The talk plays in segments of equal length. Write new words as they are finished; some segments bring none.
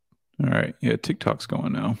All right. Yeah, TikTok's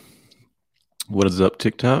going now. What is up,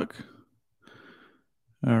 TikTok?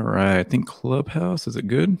 All right. I think Clubhouse, is it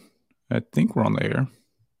good? I think we're on the air.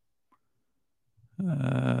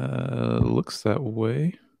 Looks that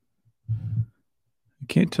way. I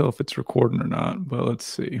can't tell if it's recording or not, but let's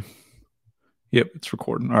see. Yep, it's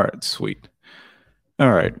recording. All right, sweet.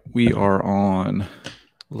 All right, we are on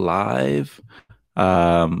live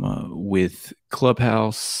with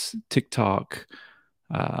Clubhouse, TikTok,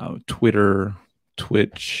 Twitter,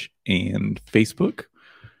 Twitch, and Facebook.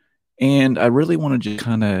 And I really want to just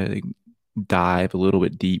kind of dive a little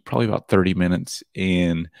bit deep, probably about 30 minutes,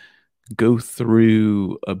 and go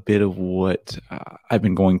through a bit of what I've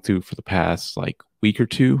been going through for the past like week or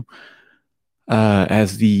two.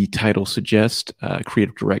 As the title suggests,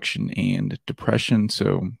 creative direction and depression.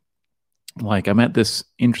 So, like, I'm at this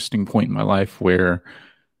interesting point in my life where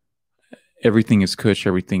everything is cush,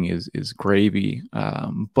 everything is gravy.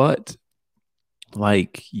 But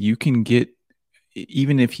like, you can get,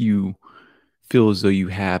 even if you feel as though you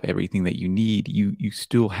have everything that you need, you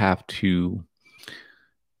still have to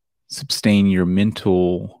sustain your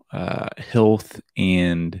mental health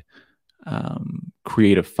and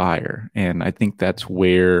creative fire. And I think that's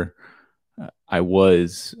where I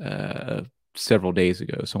was several days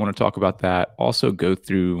ago. So I want to talk about that. Also, go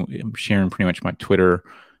through sharing pretty much my Twitter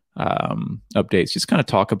updates. Just kind of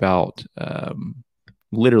talk about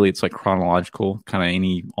literally, it's like chronological, kind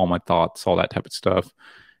of all my thoughts, all that type of stuff.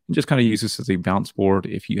 And just kind of use this as a bounce board.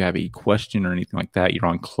 If you have a question or anything like that, you're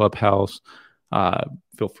on Clubhouse.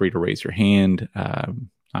 Feel free to raise your hand.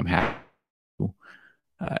 I'm happy to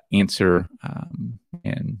answer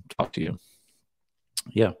and talk to you.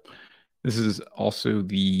 Yeah. This is also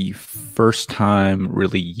the first time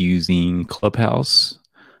really using Clubhouse.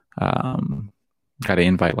 Got an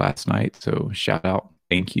invite last night, so shout out.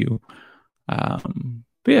 Thank you.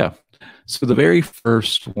 But yeah, so the very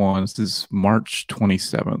first one, this is March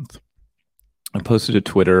 27th. I posted to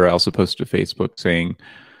Twitter. I also posted to Facebook saying,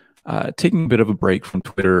 taking a bit of a break from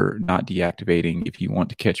Twitter, not deactivating. If you want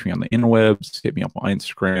to catch me on the interwebs, hit me up on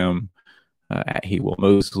Instagram at Hey Will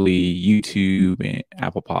Mosley, YouTube, and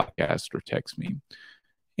Apple Podcast, or text me.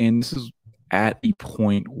 And this is at a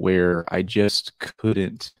point where I just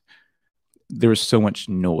couldn't. There was so much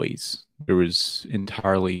noise. There was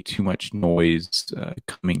entirely too much noise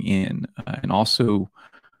coming in, and also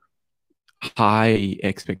high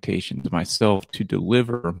expectations of myself to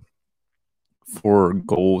deliver for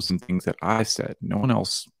goals and things that I set. No one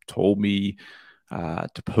else told me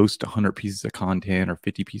to post 100 pieces of content or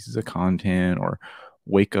 50 pieces of content or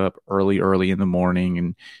wake up early in the morning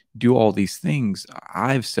and do all these things.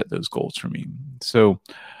 I've set those goals for me. So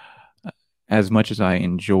as much as I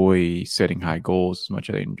enjoy setting high goals, as much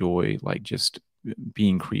as I enjoy like just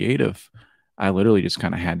being creative, I literally just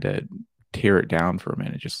kind of had to tear it down for a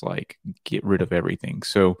minute, just like get rid of everything.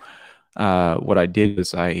 So what I did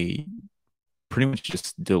is I pretty much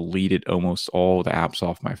just deleted almost all the apps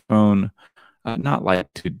off my phone. Not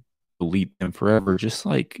like to delete them forever, just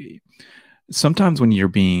like sometimes when you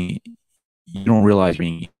don't realize you're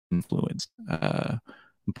being influenced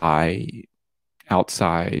by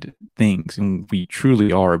outside things, and we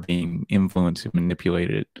truly are being influenced and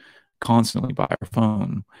manipulated constantly by our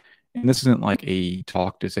phone. And this isn't like a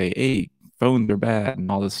talk to say, hey, phones are bad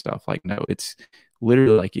and all this stuff. Like, no, it's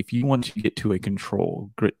literally like if you want to get to a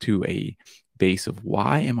control, get to a base of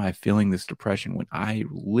why am I feeling this depression when I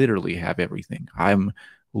literally have everything. I'm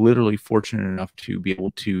literally fortunate enough to be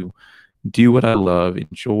able to do what I love,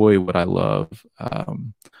 enjoy what I love,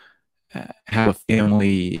 have a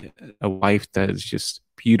family, a wife that is just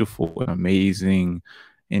beautiful and amazing,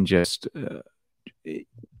 and just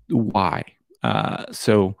why.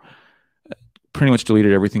 So pretty much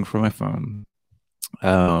deleted everything from my phone.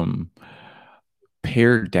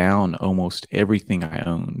 Pared down almost everything I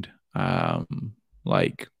owned.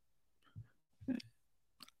 Like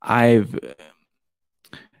I've,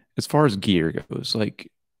 as far as gear goes,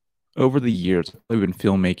 like over the years, I've been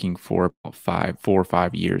filmmaking for about 4 or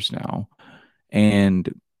 5 years now.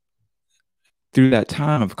 And through that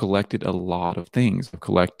time, I've collected a lot of things. I've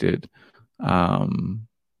collected um,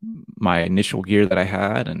 my initial gear that I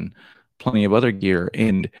had and plenty of other gear,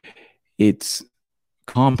 and it's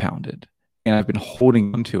compounded. And I've been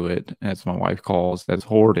holding onto it, as my wife calls, that's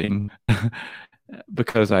hoarding,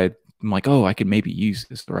 because I'm like, oh, I can maybe use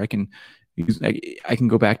this, or I can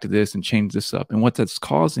go back to this and change this up. And what that's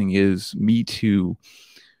causing is me to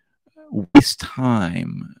waste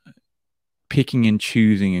time picking and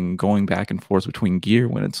choosing and going back and forth between gear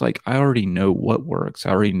when it's like I already know what works. I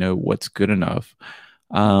already know what's good enough.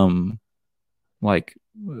 Um, like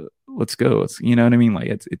let's go. You know what I mean? Like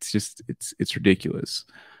it's just it's ridiculous.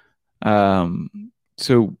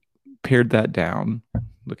 So pared that down.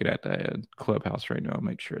 Looking at the Clubhouse right now,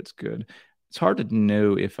 make sure it's good. It's hard to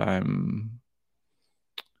know if I'm.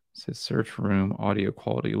 It says search room audio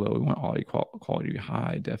quality low. We want audio quality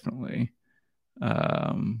high, definitely.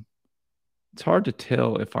 Um, it's hard to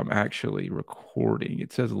tell if I'm actually recording.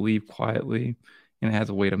 It says leave quietly, and it has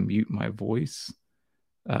a way to mute my voice.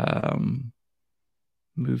 Um,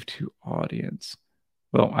 move to audience.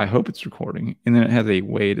 Well, I hope it's recording. And then it has a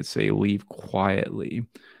way to say leave quietly.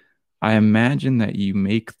 I imagine that you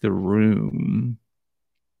make the room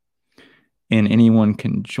and anyone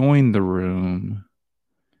can join the room.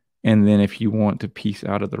 And then if you want to peace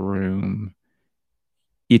out of the room,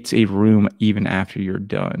 it's a room even after you're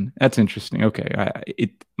done. That's interesting. Okay.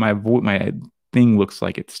 My thing looks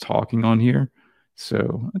like it's talking on here.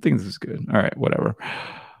 So I think this is good. All right, whatever.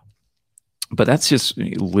 But that's just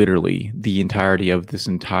literally the entirety of this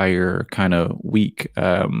entire kind of week.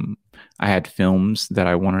 I had films that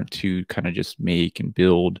I wanted to kind of just make and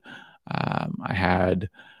build. I had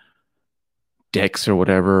decks or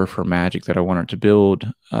whatever for Magic that I wanted to build.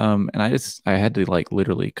 And I had to like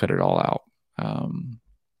literally cut it all out.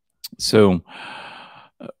 So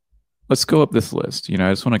let's go up this list. I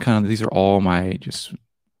just want to these are all my just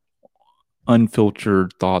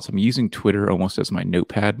unfiltered thoughts. I'm using Twitter almost as my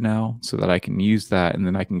notepad now so that I can use that and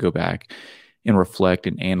then I can go back and reflect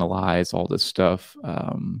and analyze all this stuff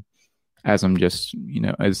as I'm just,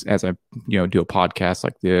 as I, do a podcast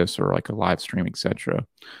like this or like a live stream, etc.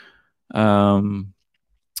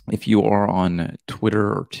 If you are on Twitter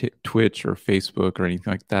or Twitch or Facebook or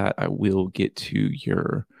anything like that, I will get to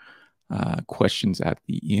your questions at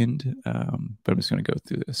the end, but I'm just going to go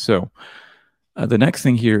through this. So the next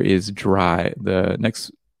thing here is Dry. The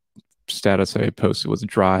next status I posted was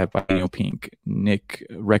Dry by Neil Pink. Nick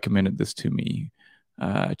recommended this to me.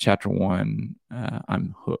 Chapter 1,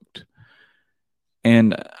 I'm hooked.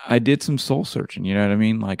 And I did some soul searching, you know what I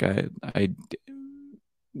mean? Like I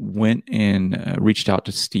went and reached out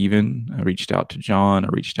to Steven, I reached out to John, I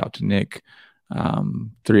reached out to Nick,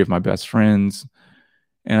 3 of my best friends.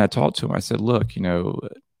 And I talked to him. I said, look,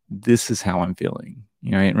 this is how I'm feeling. I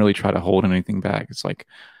didn't really try to hold anything back. It's like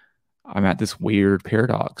I'm at this weird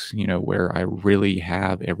paradox, where I really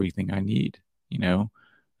have everything I need.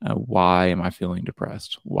 Why am I feeling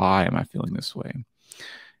depressed? Why am I feeling this way?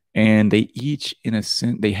 And they each, in a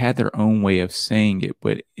sense, they had their own way of saying it,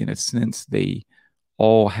 but in a sense, they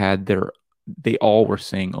all were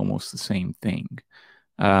saying almost the same thing.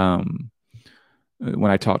 When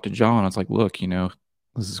I talked to John, I was like, look,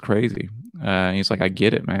 this is crazy. He's like, I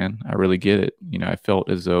get it, man. I really get it. I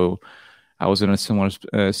felt as though I was in a similar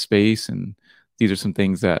space, and these are some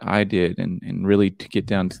things that I did. And really, to get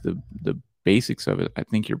down to the basics of it, I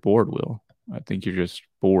think you're bored, Will. I think you're just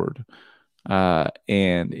bored.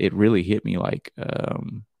 And it really hit me like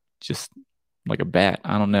just like a bat.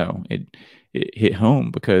 I don't know. It hit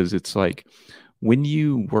home because it's like when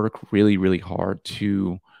you work really, really hard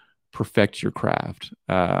to perfect your craft,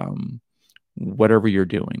 whatever you're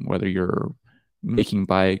doing, whether you're making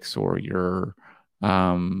bikes or you're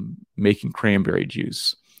making cranberry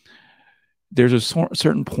juice, there's a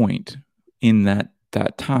certain point in that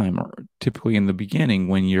time, or typically in the beginning,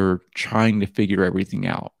 when you're trying to figure everything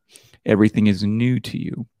out. Everything is new to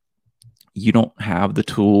you. You don't have the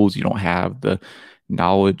tools, you don't have the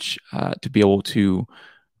knowledge to be able to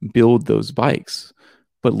build those bikes.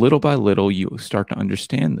 But little by little, you start to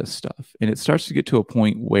understand this stuff. And it starts to get to a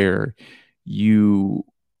point where you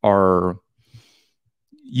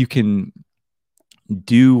can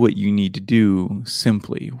do what you need to do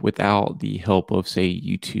simply without the help of, say,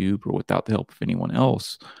 YouTube or without the help of anyone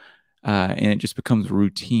else. And it just becomes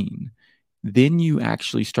routine. Then you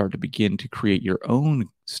actually start to begin to create your own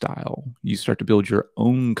style. You start to build your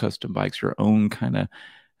own custom bikes, your own kind of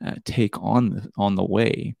take on the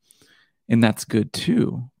way. And that's good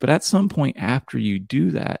too. But at some point after you do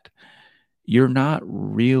that, you're not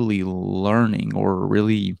really learning, or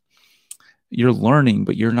really you're learning,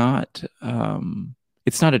 but you're not,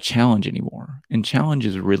 it's not a challenge anymore. And challenge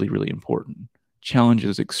is really, really important. Challenge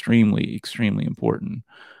is extremely, extremely important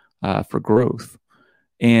for growth.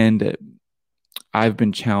 And I've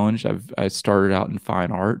been challenged. I started out in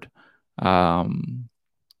fine art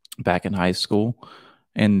back in high school,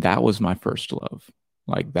 and that was my first love.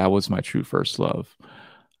 Like, that was my true first love.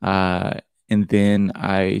 And then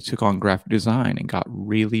I took on graphic design and got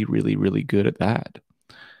really, really, really good at that.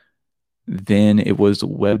 Then it was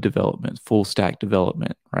web development, full stack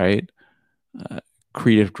development, right?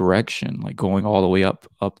 Creative direction, like going all the way up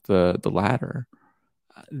the ladder.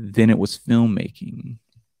 Then it was filmmaking.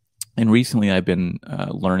 And recently I've been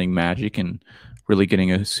learning magic and really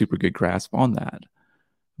getting a super good grasp on that.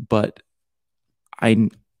 But I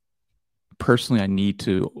personally, I need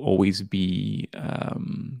to always be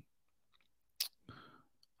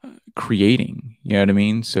creating, you know what I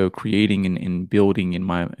mean? So creating and building in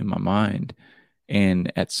my mind.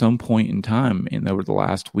 And at some point in time, and over the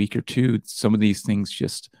last week or two, some of these things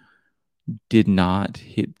just did not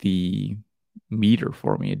hit the meter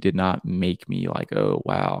for me. It did not make me like, oh,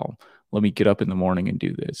 wow, let me get up in the morning and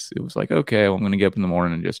do this. It was like, okay, well, I'm going to get up in the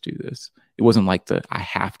morning and just do this. It wasn't like I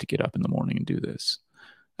have to get up in the morning and do this.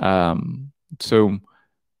 So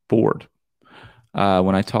bored.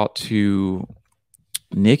 When I talked to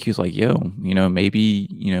Nick, he was like, yo, maybe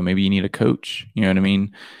you need a coach. You know what I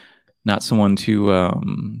mean? Not someone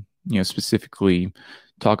to, specifically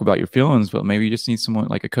talk about your feelings, but maybe you just need someone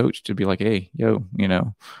like a coach to be like, hey, yo,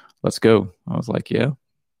 let's go. I was like, yeah,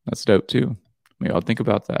 that's dope too. Maybe I'll think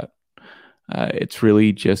about that. It's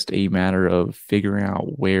really just a matter of figuring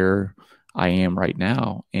out where I am right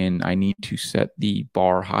now, and I need to set the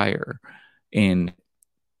bar higher and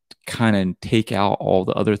kind of take out all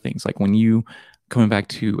the other things. Like when you coming back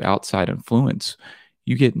to outside influence,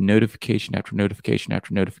 you get notification after notification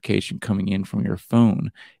after notification coming in from your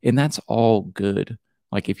phone, and that's all good.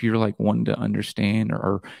 Like if you're like wanting to understand,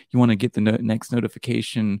 or you want to get the next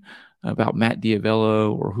notification about Matt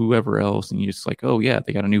Diavello or whoever else, and you just like, oh yeah,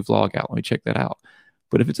 they got a new vlog out, let me check that out.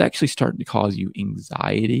 But if it's actually starting to cause you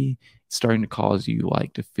anxiety, it's starting to cause you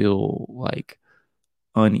like to feel like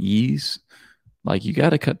unease, like you got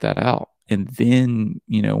to cut that out. And then,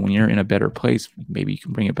 when you're in a better place, maybe you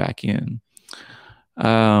can bring it back in.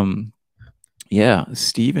 Um, yeah,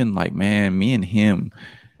 Steven, like, man, me and him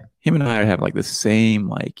and I have like the same,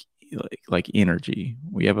 like energy.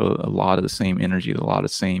 We have a lot of the same energy, a lot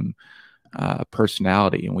of same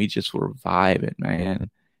personality, and we just were vibing,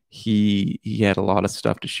 man. He had a lot of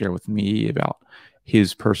stuff to share with me about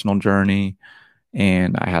his personal journey,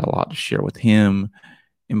 and I had a lot to share with him.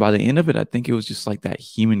 And by the end of it, I think it was just like that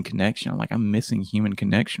human connection. I'm like, I'm missing human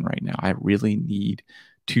connection right now. I really need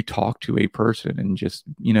to talk to a person and just,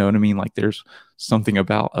 you know what I mean? Like there's something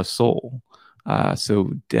about a soul.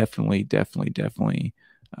 So definitely, definitely, definitely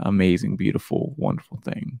amazing, beautiful, wonderful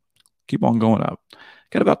thing. Keep on going up.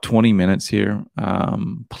 Got about 20 minutes here.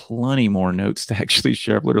 Plenty more notes to actually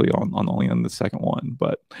share literally on only on the second one,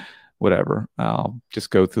 but whatever. I'll just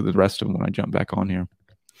go through the rest of them when I jump back on here.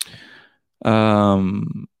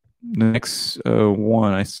 The next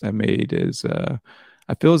one I made is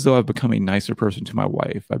I feel as though I've become a nicer person to my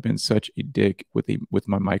wife. I've been such a dick with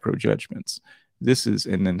my micro judgments. This is,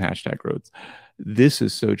 and then hashtag growth. This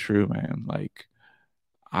is so true, man. Like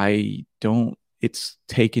I don't. It's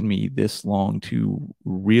taken me this long to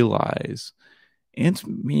realize, and I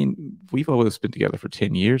mean, we've always been together for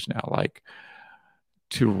 10 years now. Like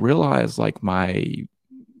to realize, like my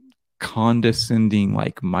condescending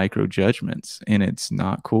like micro judgments, and it's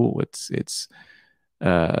not cool.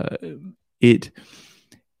 Uh it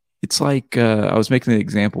it's like I was making an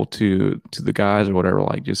example to the guys or whatever,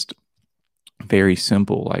 like just very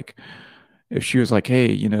simple. Like if she was like,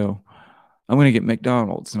 hey, I'm gonna get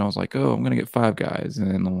McDonald's, and I was like, oh, I'm gonna get Five Guys,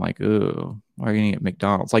 and then I'm like, oh, why are you gonna get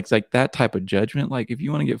McDonald's? Like it's like that type of judgment. Like if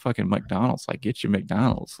you want to get fucking McDonald's, like get your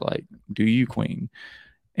McDonald's. Like do you, queen?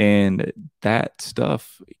 And that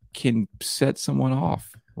stuff can set someone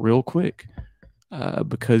off real quick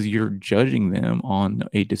because you're judging them on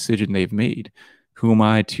a decision they've made. Who am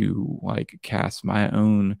I to like cast my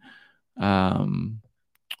own um,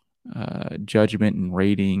 judgment and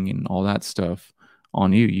rating and all that stuff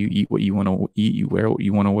on you? You eat what you want to eat, you wear what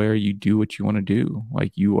you want to wear, you do what you want to do.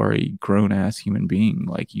 Like you are a grown ass human being.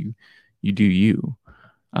 Like you do you.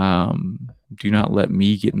 Do not let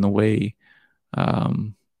me get in the way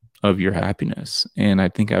um, of your happiness. And I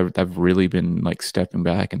think I've really been like stepping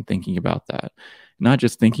back and thinking about that. Not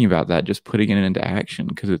just thinking about that, just putting it into action.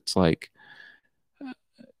 Cause it's like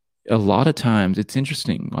a lot of times it's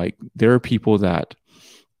interesting. Like there are people that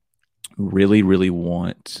really, really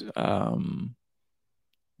want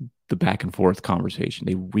the back and forth conversation.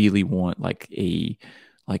 They really want like,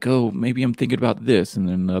 oh, maybe I'm thinking about this. And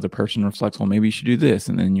then the other person reflects, well, maybe you should do this.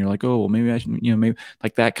 And then you're like, oh, well, maybe I should, maybe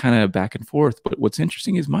like that kind of back and forth. But what's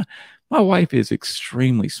interesting is my wife is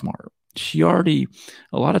extremely smart. She already,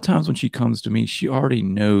 a lot of times when she comes to me, she already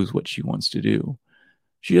knows what she wants to do.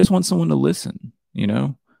 She just wants someone to listen.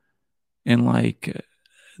 And like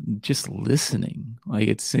just listening. Like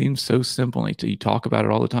it seems so simple. Like you talk about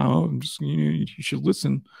it all the time. Oh, I'm just, you should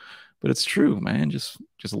listen. But it's true, man. Just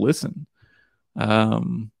listen.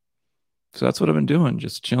 Um, so that's what I've been doing,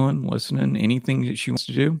 just chilling, listening, anything that she wants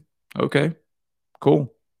to do. Okay,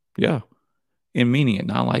 cool. Yeah. And meaning it,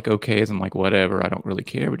 not like okay, as I'm like, whatever, I don't really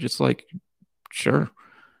care, but just like, sure.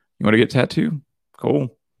 You want to get a tattoo?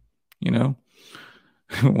 Cool. You know,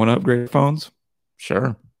 want to upgrade phones?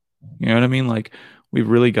 Sure. You know what I mean? Like we've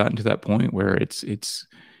really gotten to that point where it's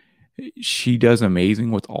she does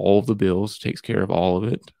amazing with all of the bills, takes care of all of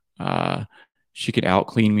it. She can out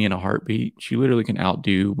clean me in a heartbeat. She literally can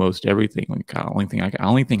outdo most everything. Like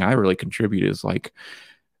only thing I really contribute is like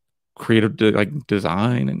creative like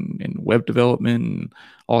design and web development and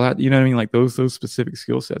all that. You know what I mean? Like those specific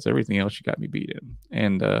skill sets. Everything else you got me beat in,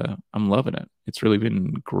 and I'm loving it. It's really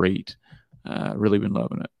been great. Really been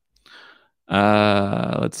loving it.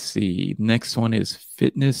 Let's see. Next one is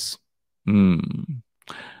fitness. Hmm.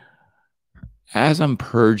 As I'm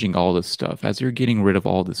purging all this stuff, as you're getting rid of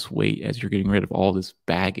all this weight, as you're getting rid of all this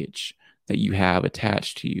baggage that you have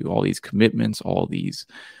attached to you, all these commitments, all these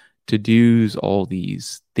to dos, all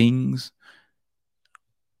these things,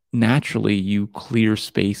 naturally you clear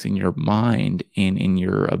space in your mind and in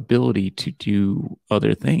your ability to do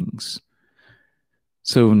other things.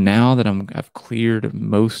 So now that I've cleared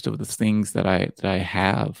most of the things that I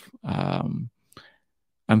have, I'm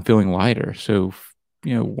feeling lighter. So,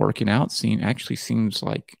 working out actually seems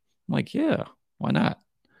like, yeah, why not?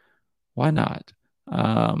 Why not?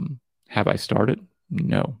 Have I started?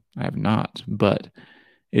 No, I have not, but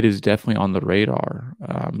it is definitely on the radar.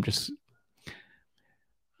 I'm just,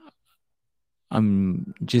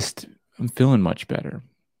 I'm feeling much better.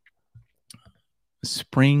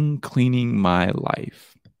 Spring cleaning my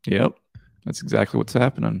life. Yep, that's exactly what's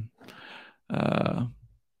happening. Uh,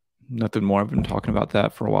 Nothing more. I've been talking about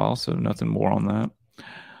that for a while, so nothing more on that.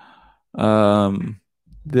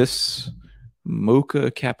 This mocha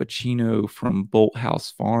cappuccino from Bolt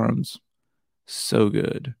House Farms, so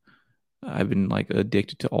good. I've been like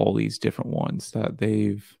addicted to all these different ones that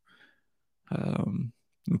they've been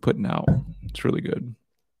putting out. It's really good.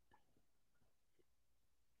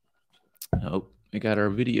 Oh, we got our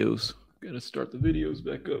videos. Got to start the videos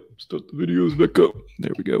back up. Start the videos back up.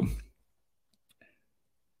 There we go.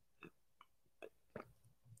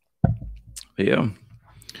 But yeah,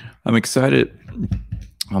 I'm excited.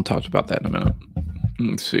 I'll talk about that in a minute.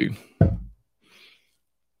 Let's see.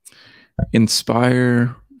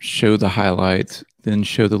 Inspire, show the highlights, then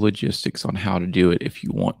show the logistics on how to do it if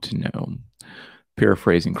you want to know.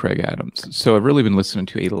 Paraphrasing Craig Adams. So I've really been listening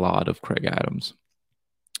to a lot of Craig Adams.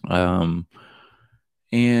 Um,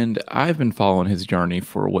 and I've been following his journey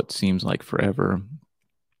for what seems like forever.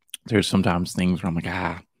 There's sometimes things where I'm like,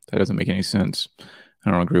 that doesn't make any sense.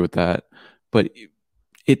 I don't agree with that. But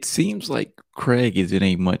it seems like Craig is in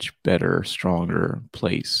a much better, stronger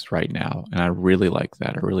place right now. And I really like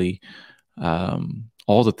that. I really,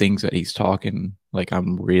 all the things that he's talking, like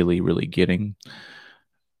I'm really, really getting.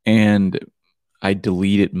 And I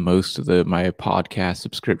deleted most of my podcast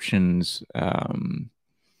subscriptions,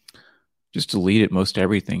 just deleted most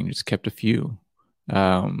everything, just kept a few.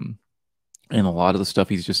 Um, and a lot of the stuff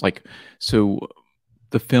he's just like, so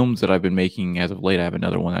the films that I've been making as of late, I have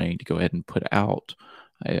another one I need to go ahead and put out.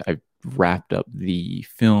 I wrapped up the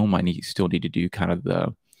film. Still need to do kind of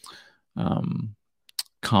the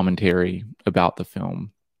commentary about the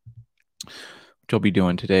film, which I'll be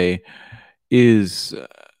doing today. Is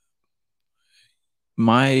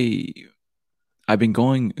my I've been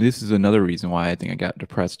going. This is another reason why I think I got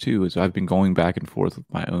depressed too. Is I've been going back and forth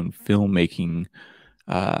with my own filmmaking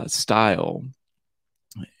style,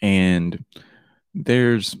 and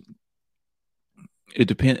there's it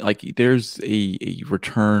depends. Like there's a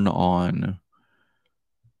return on.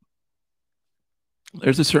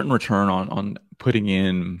 There's a certain return on putting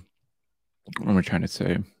in. What am I trying to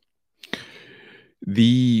say?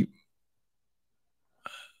 The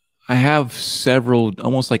I have several,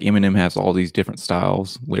 almost like Eminem has all these different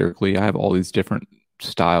styles lyrically. I have all these different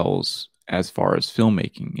styles as far as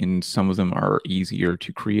filmmaking, and some of them are easier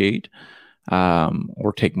to create,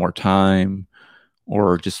 or take more time,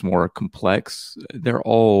 or just more complex. They're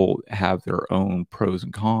all have their own pros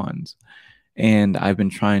and cons. And I've been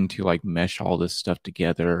trying to like mesh all this stuff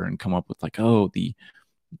together and come up with like, oh, the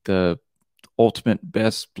ultimate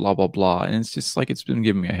best blah blah blah. And it's just like it's been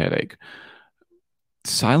giving me a headache.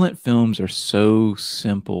 Silent films are so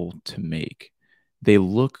simple to make. They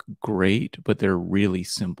look great, but they're really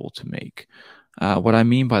simple to make. What I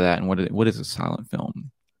mean by that, and what is a silent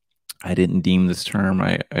film? I didn't deem this term.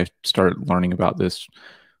 I started learning about this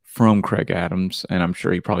from Craig Adams, and I'm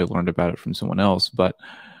sure he probably learned about it from someone else, but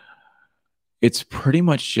it's pretty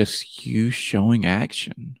much just you showing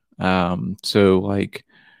action. So like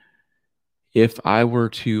if I were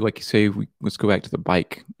to, like, say, let's go back to the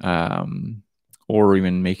bike, or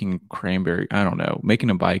even making cranberry, I don't know, making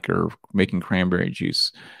a bike or making cranberry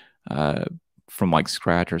juice uh, from like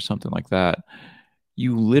scratch or something like that,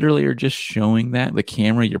 you literally are just showing that the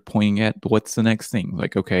camera you're pointing at what's the next thing.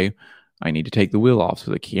 Like, okay, I need to take the wheel off.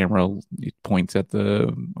 So the camera points at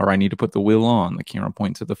or I need to put the wheel on. The camera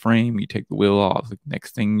points at the frame. You take the wheel off. The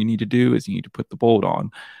next thing you need to do is you need to put the bolt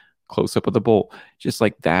on, close up of the bolt, just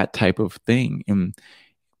like that type of thing. And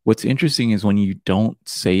what's interesting is when you don't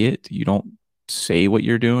say it, you don't say what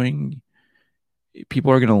you're doing,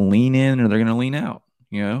 people are going to lean in or they're going to lean out.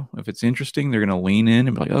 You know, if it's interesting, they're going to lean in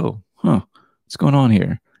and be like, oh, huh, what's going on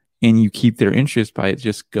here? And you keep their interest by it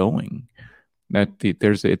just going.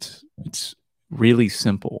 It's really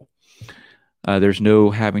simple. There's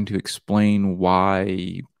no having to explain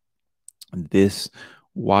this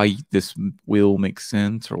why this will make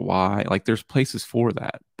sense or why. Like there's places for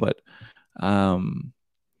that, but um,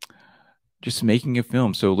 just making a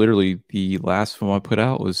film. So literally, the last film I put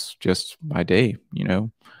out was just my day. You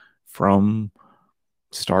know, from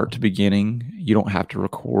start to beginning. You don't have to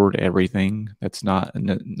record everything. That's not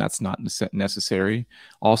necessary.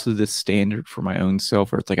 Also, this standard for my own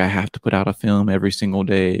self, where it's like I have to put out a film every single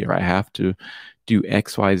day, or I have to do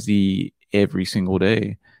XYZ every single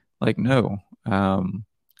day. Like, no,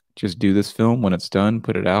 just do this film when it's done,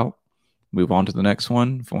 put it out, move on to the next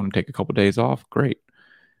one. If I want to take a couple days off, great.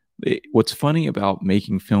 What's funny about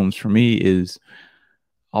making films for me is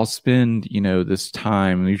I'll spend, this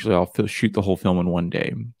time. Usually, I'll shoot the whole film in one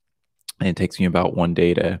day, and it takes me about one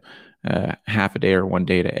day to half a day or one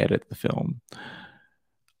day to edit the film.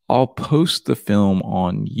 I'll post the film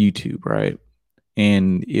on YouTube, right?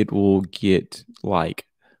 And it will get like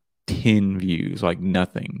 10 views, like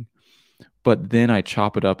nothing. But then I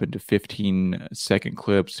chop it up into 15-second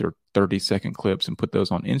clips or 30-second clips and put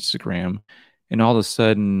those on Instagram. And all of a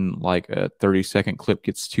sudden, like a 30-second clip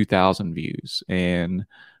gets 2,000 views. And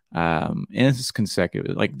this is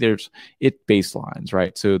consecutive. Like it baselines,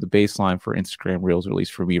 right? So the baseline for Instagram Reels, or at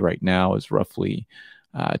least for me right now, is roughly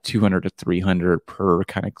 200 to 300 per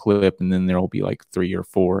kind of clip. And then there'll be like 3 or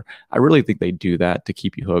 4. I really think they do that to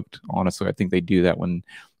keep you hooked. Honestly, I think they do that when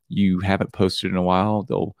you haven't posted in a while.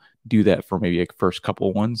 They'll do that for maybe like first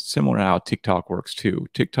couple ones, similar to how TikTok works too.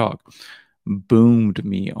 TikTok boomed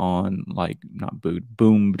me on like not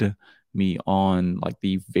boomed me on like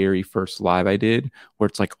the very first live I did, where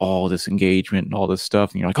it's like all this engagement and all this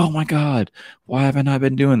stuff, and you're like, oh my god, why haven't I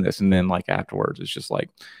been doing this? And then like afterwards, it's just like,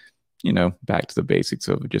 back to the basics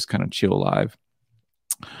of just kind of chill live.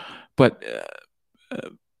 But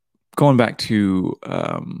going back to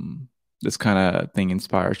this kind of thing,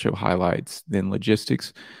 Inspire show highlights, then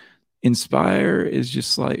logistics. Inspire is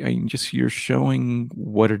just like, you're showing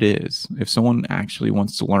what it is. If someone actually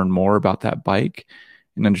wants to learn more about that bike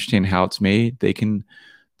and understand how it's made,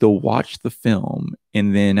 they'll watch the film,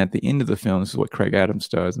 and then at the end of the film, this is what Craig Adams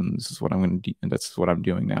does, and this is what I'm going to do, and that's what I'm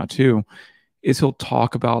doing now too, is he'll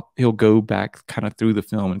go back kind of through the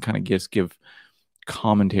film and kind of give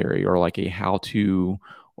commentary, or like a how to,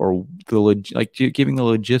 or giving the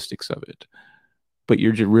logistics of it. But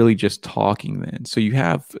you're really just talking then. So you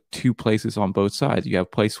have two places on both sides. You have a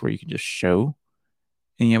place where you can just show,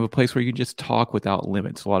 and you have a place where you can just talk without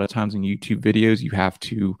limits. A lot of times in YouTube videos, you have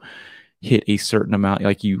to hit a certain amount,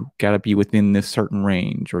 like you got to be within this certain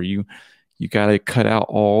range, or you got to cut out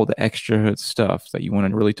all the extra stuff that you want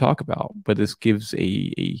to really talk about. But this gives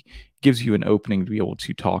gives you an opening to be able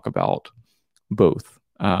to talk about both,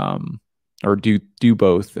 or do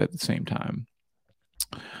both at the same time.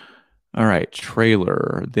 All right,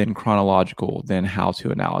 trailer, then chronological, then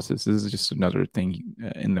how-to analysis. This is just another thing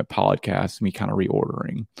in the podcast, me kind of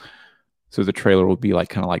reordering. So the trailer would be like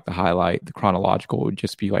kind of like the highlight. The chronological would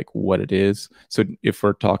just be like what it is. So if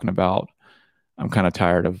we're talking about, I'm kind of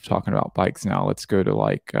tired of talking about bikes now. Let's go to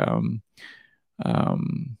like, I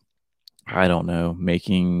don't know,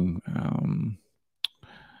 making,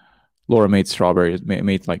 Laura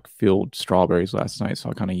made like field strawberries last night. So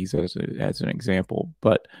I kind of use it as an example,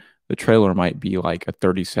 but the trailer might be like a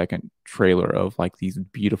 30-second trailer of like these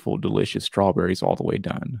beautiful, delicious strawberries all the way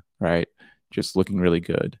done, right? Just looking really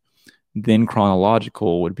good. Then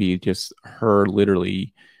chronological would be just her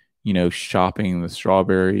literally, shopping the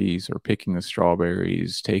strawberries or picking the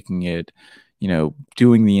strawberries, taking it,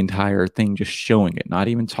 doing the entire thing, just showing it, not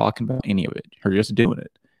even talking about any of it, her just doing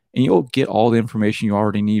it. And you'll get all the information you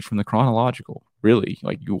already need from the chronological. Really,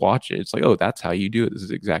 like you watch it, it's like, oh, that's how you do it. This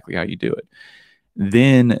is exactly how you do it.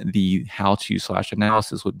 Then the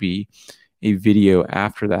how-to/analysis would be a video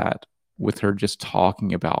after that with her just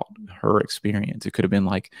talking about her experience. It could have been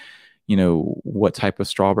like, what type of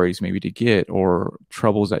strawberries maybe to get, or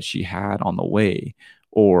troubles that she had on the way,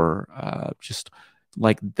 or just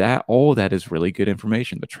like that. All that is really good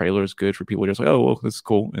information. The trailer is good for people just like, oh, well, this is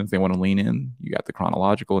cool. And if they want to lean in, you got the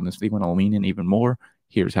chronological, and if they want to lean in even more,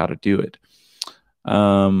 here's how to do it. So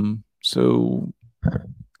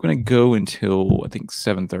I'm going to go until I think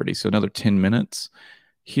 7:30, so another 10 minutes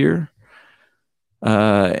here,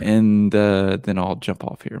 and then I'll jump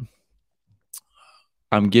off here.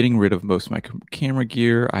 I'm getting rid of most of my camera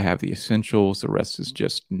gear. I have the essentials. The rest is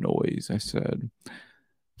just noise. I said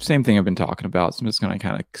same thing I've been talking about. So I'm just going to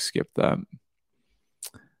kind of skip that.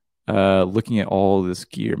 Looking at all this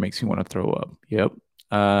gear makes me want to throw up. Yep.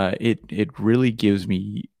 It really gives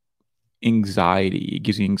me anxiety. It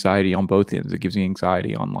gives me anxiety on both ends. It gives me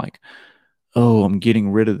anxiety on like, oh, I'm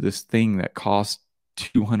getting rid of this thing that cost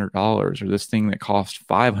 $200 or this thing that cost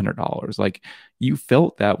 $500. Like you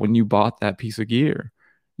felt that when you bought that piece of gear.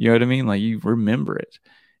 You know what I mean? Like you remember it.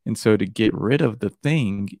 And so to get rid of the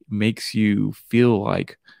thing makes you feel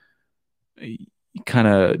like kind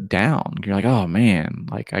of down. You're like, oh man,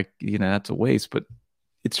 like that's a waste, but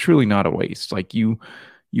it's truly not a waste. Like you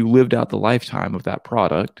lived out the lifetime of that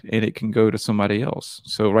product and it can go to somebody else.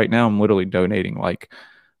 So right now I'm literally donating like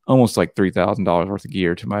almost like $3,000 worth of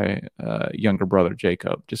gear to my younger brother,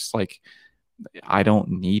 Jacob. Just like, I don't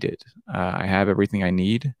need it. I have everything I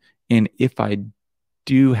need. And if I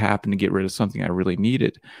do happen to get rid of something I really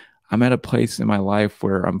needed, I'm at a place in my life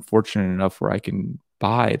where I'm fortunate enough where I can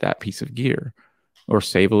buy that piece of gear or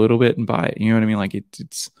save a little bit and buy it. You know what I mean? Like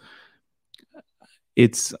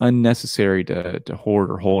it's unnecessary to hoard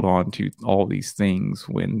or hold on to all these things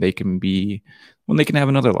when they can have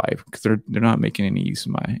another life, because they're not making any use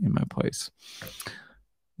in my place.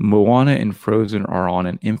 Moana and Frozen are on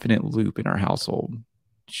an infinite loop in our household.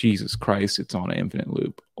 Jesus Christ, it's on an infinite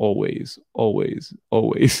loop. Always, always,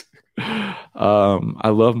 always. I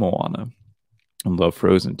love Moana. I love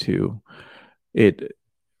Frozen too. It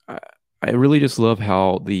I really just love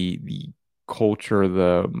how the culture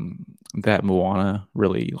that Moana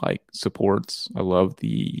really like supports. I love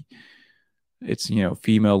it's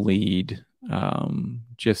female lead,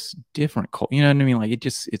 just different you know what I mean? Like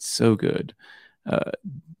it's so good. Uh,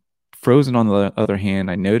 Frozen on the other hand,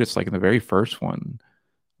 I noticed like in the very first one,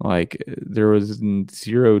 like there was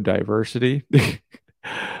zero diversity.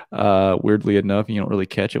 Weirdly enough, you don't really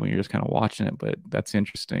catch it when you're just kind of watching it, but that's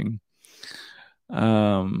interesting.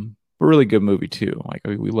 A really good movie too. Like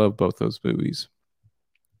we love both those movies.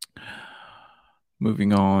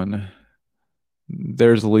 Moving on.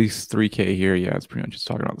 There's at least 3K here. Yeah, it's pretty much just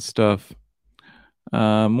talking about the stuff.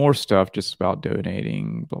 More stuff just about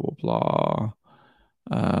donating, blah blah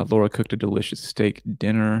blah. Laura cooked a delicious steak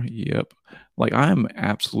dinner. Yep. Like I'm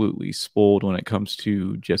absolutely spoiled when it comes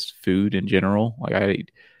to just food in general. Like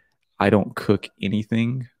I don't cook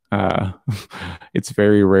anything. It's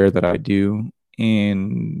very rare that I do.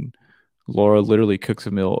 And Laura literally cooks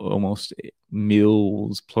a meal, almost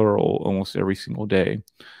meals plural, almost every single day.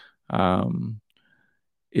 Um,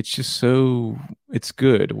 it's just it's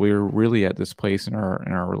good. We're really at this place in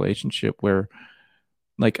our relationship where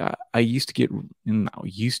like I used to get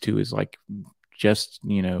used to is like just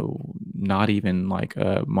not even like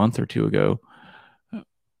a month or two ago,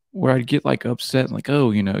 where I'd get like upset, like,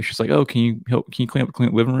 oh, she's like, oh, can you clean up the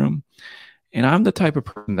living room? And I'm the type of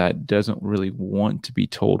person that doesn't really want to be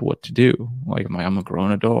told what to do. Like I'm a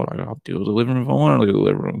grown adult. I'll do the living room if I want to do the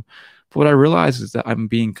living room. But what I realize is that I'm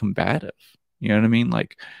being combative. You know what I mean?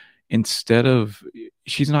 Like instead of,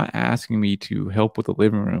 she's not asking me to help with the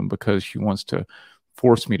living room because she wants to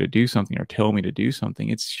force me to do something or tell me to do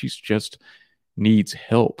something. She's just needs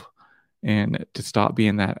help, and to stop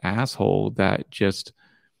being that asshole that just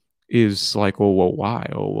is like, well, why?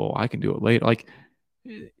 Oh, well, I can do it later. Like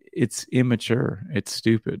it's immature. It's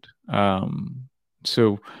stupid.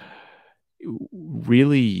 So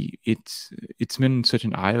really it's been such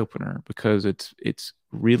an eye opener because it's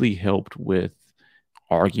really helped with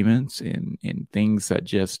arguments and things that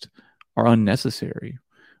just are unnecessary,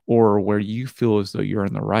 or where you feel as though you're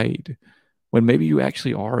in the right when maybe you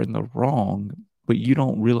actually are in the wrong, but you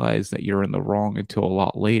don't realize that you're in the wrong until a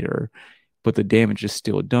lot later. But the damage is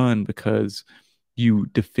still done because you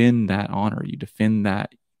defend that honor, you defend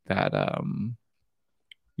that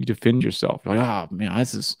you defend yourself. You're like, oh man,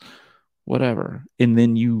 this is whatever. And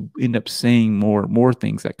then you end up saying more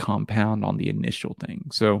things that compound on the initial thing.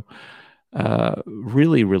 So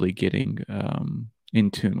really, really getting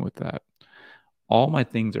in tune with that. All my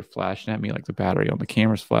things are flashing at me, like the battery on the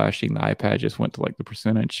camera's flashing, the iPad just went to like the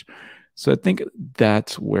percentage. So I think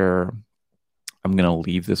that's where I'm going to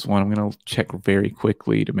leave this one. I'm going to check very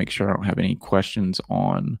quickly to make sure I don't have any questions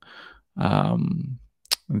on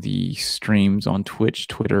the streams on Twitch,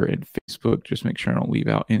 Twitter, and Facebook. Just make sure I don't leave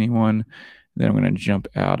out anyone. Then I'm going to jump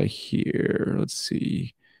out of here. Let's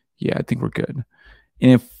see. Yeah, I think we're good.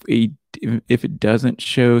 And if it doesn't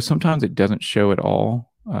show, sometimes it doesn't show at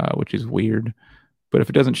all, which is weird. But if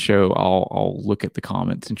it doesn't show, I'll look at the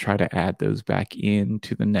comments and try to add those back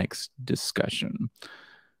into the next discussion.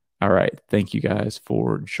 All right, thank you guys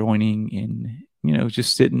for joining and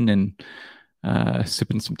just sitting and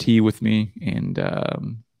sipping some tea with me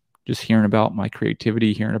and just hearing about my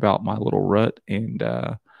creativity, hearing about my little rut, and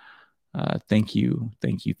thank you,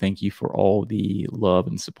 thank you, thank you for all the love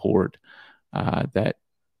and support that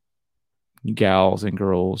gals and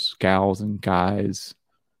girls, gals and guys,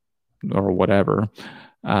 or whatever,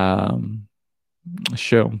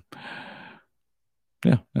 show.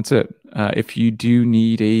 Yeah, that's it. If you do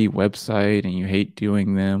need a website and you hate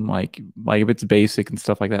doing them, like if it's basic and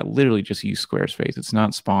stuff like that, literally just use Squarespace. It's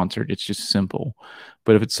not sponsored. It's just simple.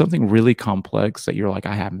 But if it's something really complex that you're like,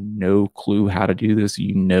 I have no clue how to do this,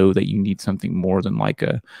 you know that you need something more than like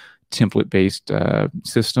a template-based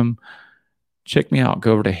system, check me out.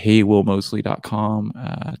 Go over to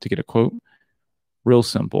heywillmosley.com to get a quote. Real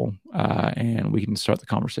simple, and we can start the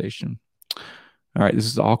conversation. All right, this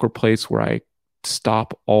is the awkward place where I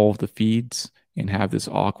stop all of the feeds and have this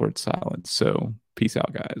awkward silence. So peace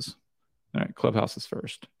out, guys. All right, Clubhouse is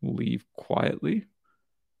first. Leave quietly.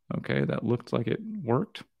 Okay, that looked like it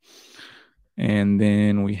worked. And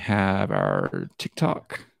then we have our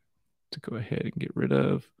TikTok to go ahead and get rid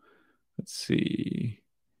of. Let's see.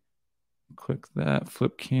 Click that.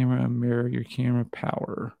 Flip camera, mirror your camera,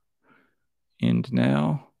 power. End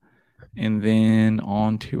now. And then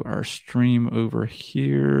on to our stream over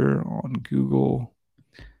here on Google.